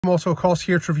Autoecosse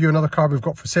here to review another car we've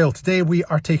got for sale. Today we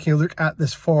are taking a look at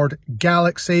this Ford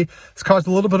Galaxy. This car's a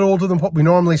little bit older than what we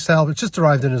normally sell, but it's just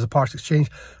arrived in as a part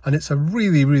exchange, and it's a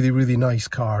really nice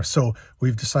car, so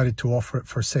we've decided to offer it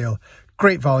for sale.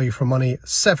 Great value for money,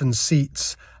 7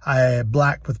 seats,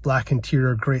 black with black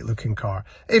interior, great looking car.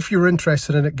 If you're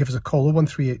interested in it, give us a call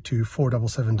 01382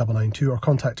 477 992 or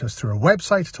contact us through our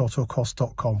website at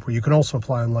autoecosse.com, where you can also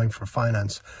apply online for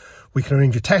finance. We can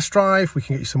arrange a test drive, we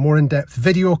can get you some more in-depth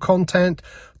video content,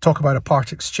 talk about a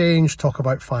part exchange, talk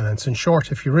about finance. In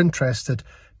short, if you're interested,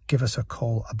 give us a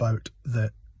call about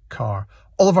the car.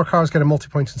 All of our cars get a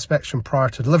multi-point inspection prior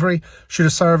to delivery. Should a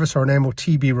service or an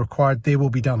MOT be required, they will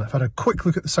be done. I've had a quick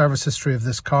look at the service history of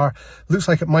this car. Looks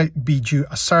like it might be due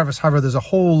a service. However, there's a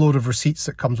whole load of receipts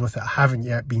that comes with it. I haven't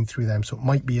yet been through them, so it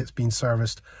might be it's been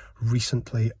serviced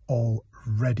recently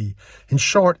already. In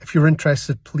short, if you're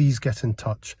interested, please get in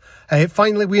touch.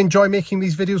 Finally, we enjoy making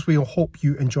these videos. We hope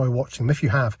you enjoy watching them. If you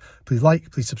have, please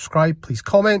like, please subscribe, please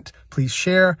comment, please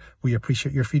share. We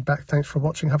appreciate your feedback. Thanks for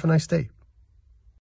watching. Have a nice day.